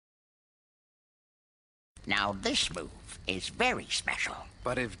Now this move is very special.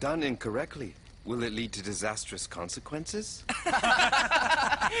 But if done incorrectly, will it lead to disastrous consequences?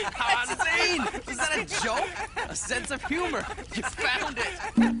 How insane! Was that a joke? A sense of humor. You found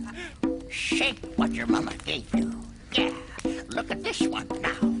it. Shake what your mama gave you. Yeah. Look at this one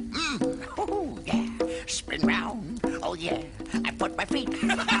now. Oh, yeah. Spin round. Oh, yeah. I put my feet.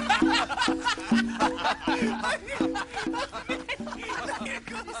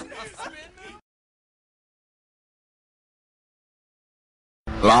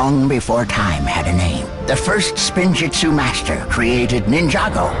 Long before time had a name, the first spinjencu master created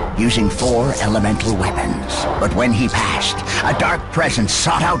Ninjago using 4 elemental weapons. But when he passed, a dark presence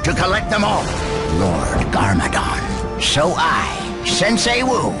sought out to collect them all. Lord Garmadon. So I, Sensei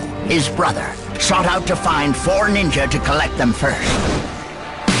Wu, his brother, sought out to find 4 ninja to collect them first.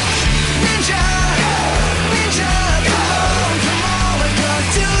 Ninja! Ninja! Come on, we're gonna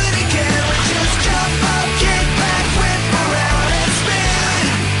do it again. Let's just jump up, kick back, whip around and spin.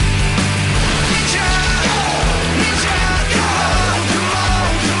 Ninja! Ninja! Come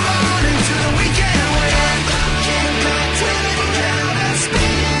on, into the weekend win. Kick back, twin it around and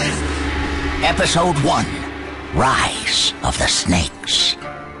spin. Episode 1, Rise of the Snakes.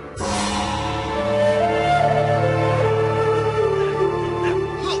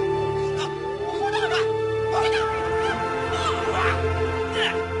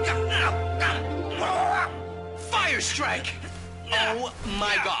 Strike! Oh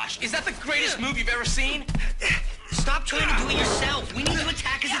my gosh, is that the greatest move you've ever seen? Stop trying to do it yourself. We need to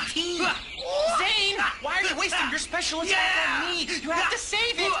attack as a team. Zane, why are you wasting your special attack on me? You have to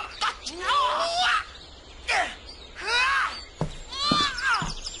save it.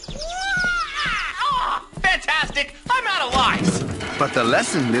 Fantastic! I'm out of lives. But the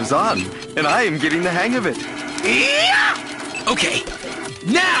lesson lives on, and I am getting the hang of it. Okay,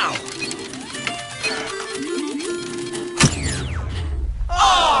 now!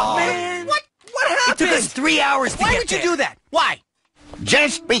 Oh, man! What happened? It took us 3 hours to get there. Why would you do that? Why?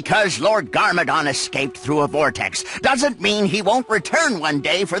 Just because Lord Garmadon escaped through a vortex doesn't mean he won't return one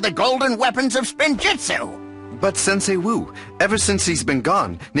day for the golden weapons of spinjencu. But Sensei Wu, ever since he's been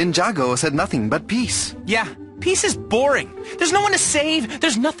gone, Ninjago has had nothing but peace. Yeah, peace is boring. There's no one to save.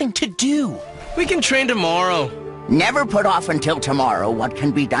 There's nothing to do. We can train tomorrow. Never put off until tomorrow what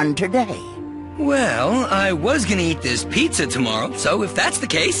can be done today. Well, I was gonna eat this pizza tomorrow, so if that's the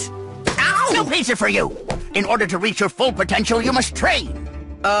case... Ow! No pizza for you! In order to reach your full potential, you must train.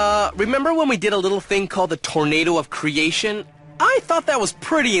 Remember when we did a little thing called the Tornado of Creation? I thought that was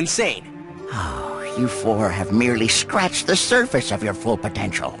pretty insane. Oh, you 4 have merely scratched the surface of your full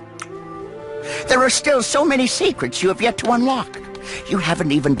potential. There are still so many secrets you have yet to unlock. You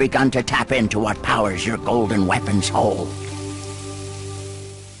haven't even begun to tap into what powers your golden weapons hold.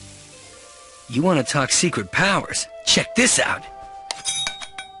 You want to talk secret powers? Check this out.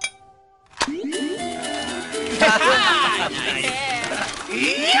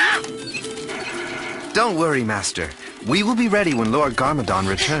 Don't worry, Master. We will be ready when Lord Garmadon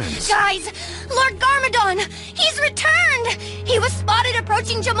returns. Guys, Lord Garmadon! He's returned! He was spotted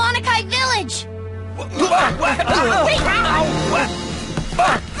approaching Jamonikai village!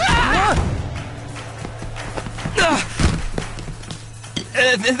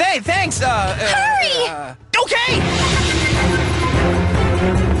 Thanks, Hurry! Okay!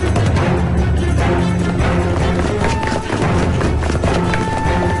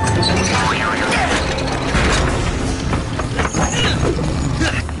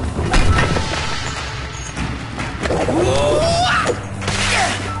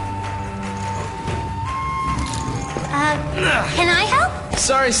 Can I help?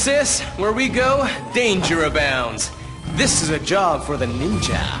 Sorry, sis. Where we go, danger abounds. This is a job for the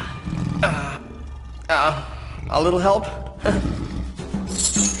ninja. A little help?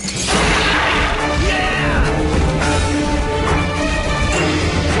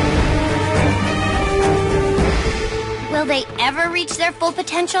 Will they ever reach their full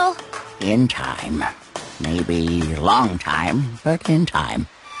potential? In time. Maybe long time, but in time.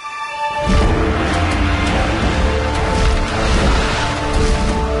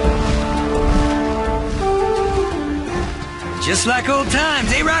 Just like old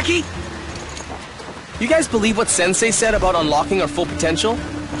times, eh, Rocky? You guys believe what Sensei said about unlocking our full potential?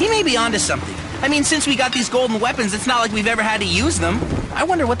 He may be onto something. I mean, since we got these golden weapons, it's not like we've ever had to use them. I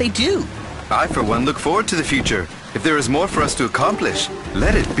wonder what they do. I, for one, look forward to the future. If there is more for us to accomplish,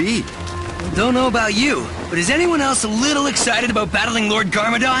 let it be. Don't know about you, but is anyone else a little excited about battling Lord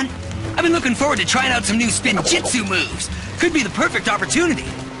Garmadon? I've been looking forward to trying out some new spinjencu moves. Could be the perfect opportunity.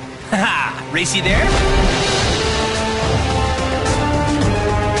 Haha, Racy there?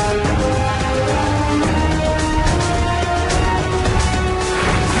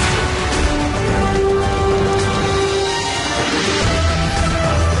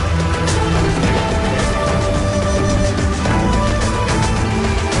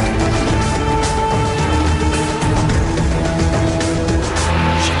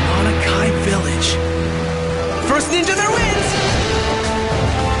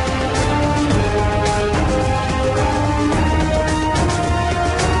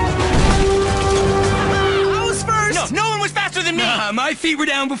 My feet were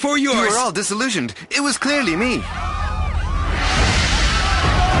down before You yours. were all disillusioned. It was clearly me.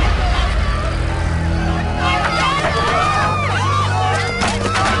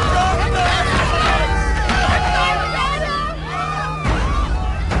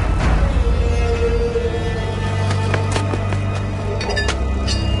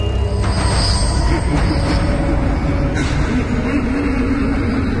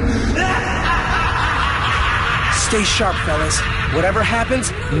 Stay sharp, fellas. Whatever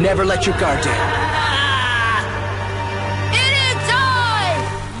happens, never let your guard down. It is I,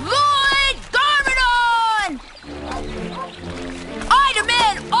 Lloyd Garmadon! I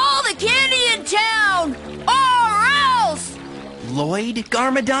demand all the candy in town, or else! Lloyd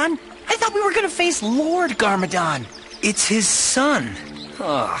Garmadon? I thought we were gonna face Lord Garmadon. It's his son.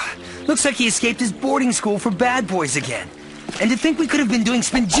 Looks like he escaped his boarding school for bad boys again. And to think we could have been doing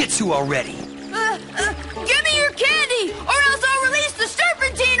spinjitzu already. Give me your candy, or else I'll release the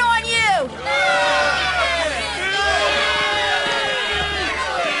serpentine on you!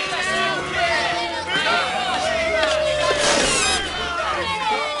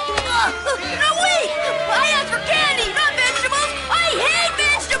 No, wait! I asked for candy, not vegetables! I hate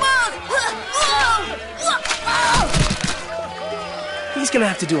vegetables! He's gonna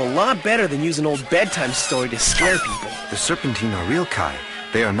have to do a lot better than use an old bedtime story to scare people. The Serpentine are real, Kai.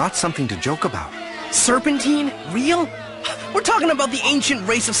 They are not something to joke about. Serpentine? Real? We're talking about the ancient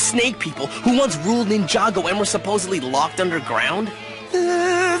race of snake people who once ruled Ninjago and were supposedly locked underground?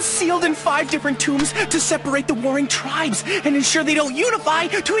 Sealed in 5 different tombs to separate the warring tribes and ensure they don't unify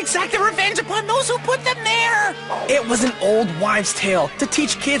to exact their revenge upon those who put them there! It was an old wives' tale to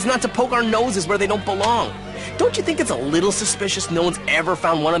teach kids not to poke our noses where they don't belong. Don't you think it's a little suspicious no one's ever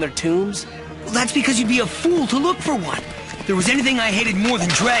found one of their tombs? Well, that's because you'd be a fool to look for one. If there was anything I hated more than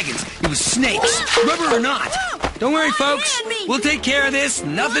dragons, it was snakes, rubber or not. Don't worry, folks. We'll take care of this.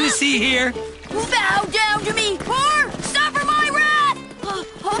 Nothing to see here. Bow down to me, or suffer my wrath!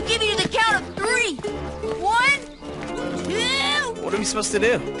 I'll give you the count of 3. 1, 2... What are we supposed to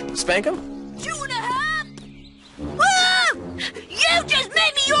do? Spank him? 2.5? Woo! You just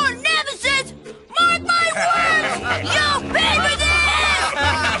made me your nemesis! Mark my words! You'll pay for this!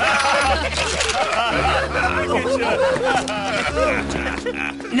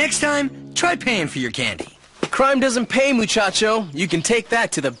 Next time, try paying for your candy. Crime doesn't pay, muchacho. You can take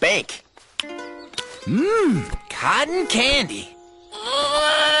that to the bank. Cotton candy.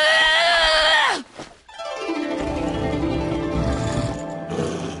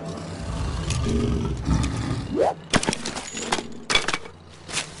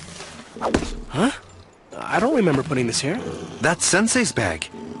 Huh? I don't remember putting this here. That's Sensei's bag.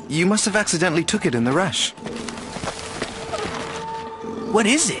 You must have accidentally took it in the rush. What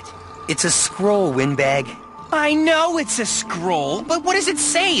is it? It's a scroll, windbag. I know it's a scroll, but what does it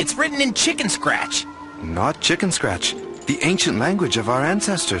say? It's written in chicken scratch. Not chicken scratch. The ancient language of our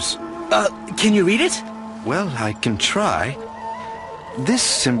ancestors. Can you read it? Well, I can try. This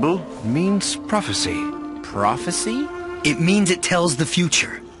symbol means prophecy. Prophecy? It means it tells the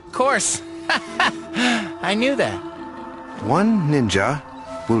future. Of course. I knew that. One ninja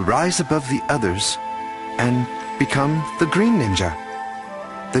will rise above the others and become the Green Ninja.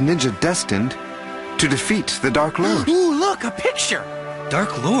 The ninja destined to defeat the Dark Lord. Ooh, look, a picture.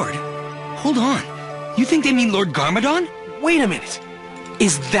 Dark Lord? Hold on. You think they mean Lord Garmadon? Wait a minute.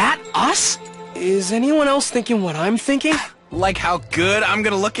 Is that us? Is anyone else thinking what I'm thinking? Like how good I'm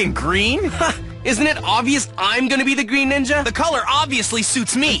gonna look in green? Isn't it obvious I'm gonna be the Green Ninja? The color obviously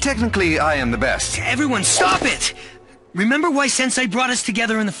suits me. Technically, I am the best. Everyone, stop it! Remember why Sensei brought us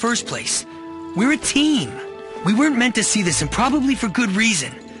together in the first place. We're a team. We weren't meant to see this, and probably for good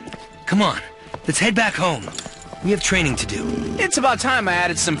reason. Come on, let's head back home. We have training to do. It's about time I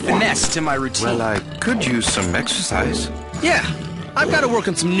added some finesse to my routine. Well, I could use some exercise. Yeah, I've got to work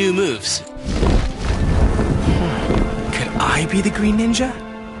on some new moves. Could I be the Green Ninja?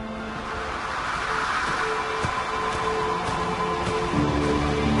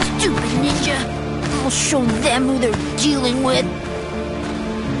 Stupid ninja! I'll show them who they're dealing with.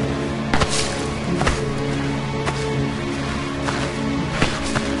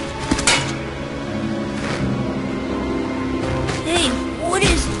 Hey, what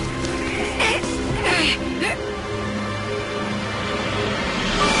is...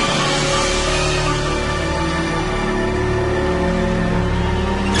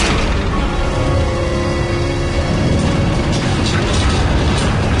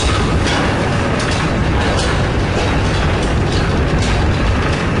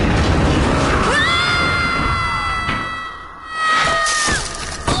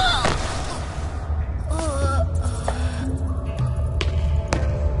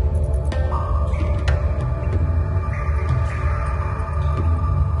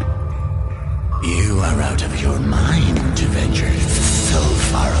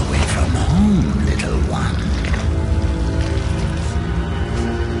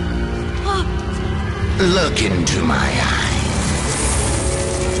 Look into my eyes.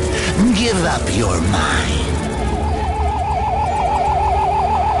 Give up your mind.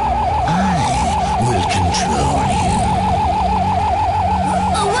 I will control you.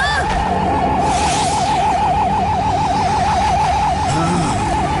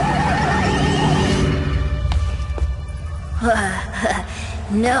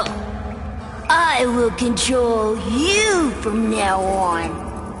 No. I will control you from now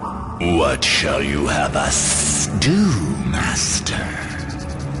on. What shall you have us do, Master?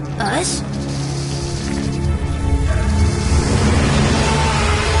 Us?